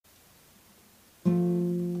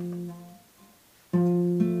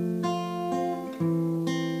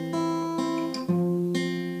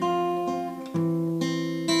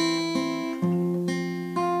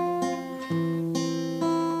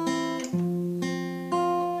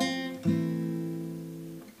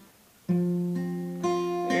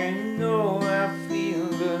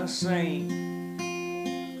same.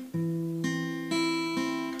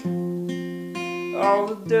 All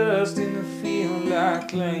the dust in the field I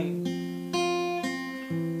claim.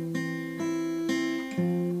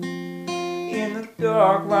 In the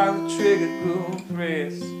dark while the trigger grew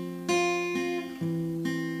pressed,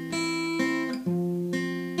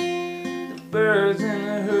 the birds and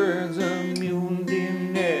the herds of mutiny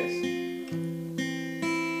nest.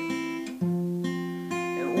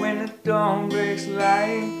 And when the dawn breaks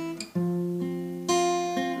light,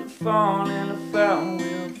 the fawn and the fowl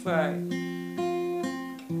will fight.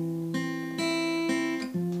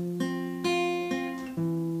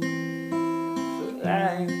 For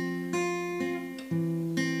life.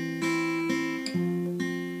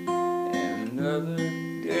 Another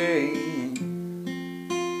day.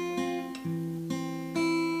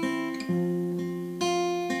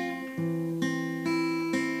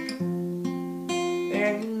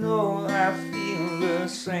 And you know I feel the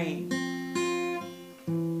same.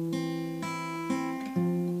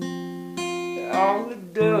 All the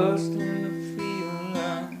dust and